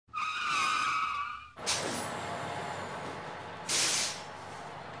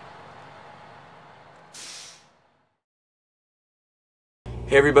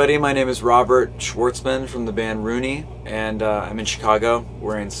Hey everybody, my name is Robert Schwartzman from the band Rooney, and I'm in Chicago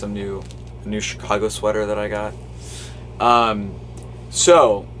wearing some new Chicago sweater that I got.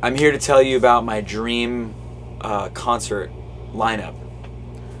 So I'm here to tell you about my dream concert lineup.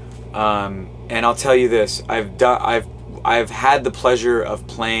 And I'll tell you this: I've had the pleasure of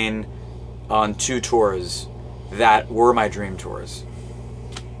playing on 2 tours that were my dream tours,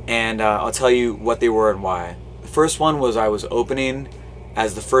 and I'll tell you what they were and why. The first one was I was opening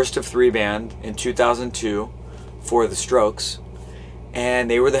as the first of 3 band in 2002 for the Strokes,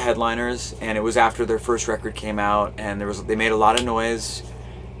 and they were the headliners, and it was after their first record came out, and they made a lot of noise,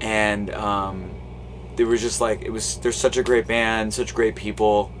 and they were just like, they're such a great band, such great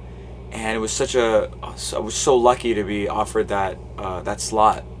people, and it was I was so lucky to be offered that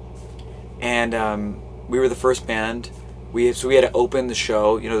slot. And we were the first band. So we had to open the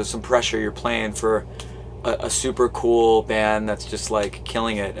show. You know, there's some pressure. You're playing for a super cool band that's just like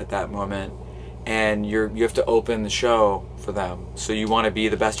killing it at that moment, and you have to open the show for them. So you want to be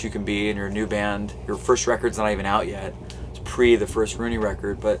the best you can be, and you're a new band. Your first record's not even out yet. It's pre the first Rooney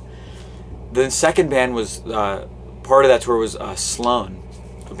record. But the second band was part of that tour was Sloan,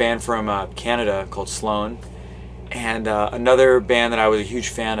 a band from Canada called Sloan, and another band that I was a huge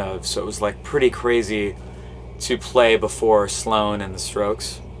fan of. So it was like pretty crazy to play before Sloan and the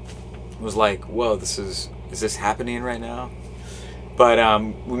Strokes. It was like, whoa, is this happening right now? But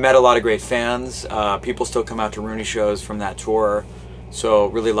we met a lot of great fans. People still come out to Rooney shows from that tour, so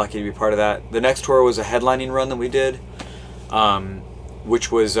really lucky to be part of that. The next tour was a headlining run that we did,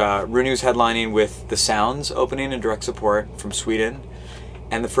 which was Rooney was headlining with The Sounds opening in direct support from Sweden,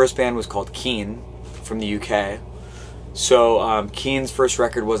 and the first band was called Keen from the UK. So Keen's first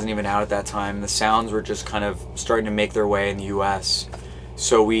record wasn't even out at that time. The Sounds were just kind of starting to make their way in the US.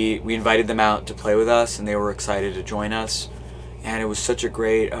 So we invited them out to play with us, and they were excited to join us. And it was such a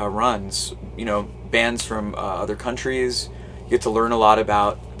great run. You know, bands from other countries, you get to learn a lot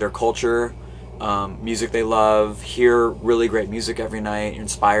about their culture, music they love, hear really great music every night, you're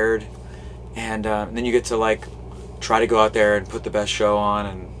inspired. And then you get to like try to go out there and put the best show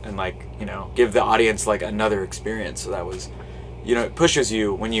on, and like, you know, give the audience like another experience. So that was, you know, it pushes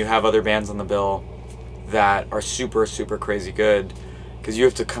you when you have other bands on the bill that are super, super crazy good, because you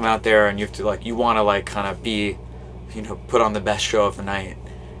have to come out there and you have to like, you want to like kind of be, you know, put on the best show of the night,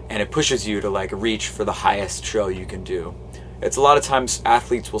 and it pushes you to like reach for the highest show you can do. It's a lot of times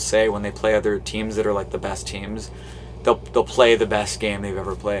athletes will say when they play other teams that are like the best teams, they'll play the best game they've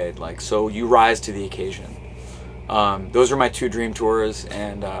ever played. Like, so you rise to the occasion. Those are my 2 dream tours,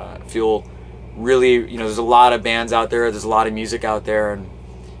 and I feel really, you know, there's a lot of bands out there, there's a lot of music out there, and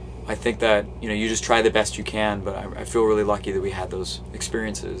I think that, you know, you just try the best you can. But I feel really lucky that we had those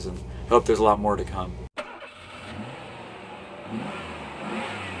experiences, and I hope there's a lot more to come.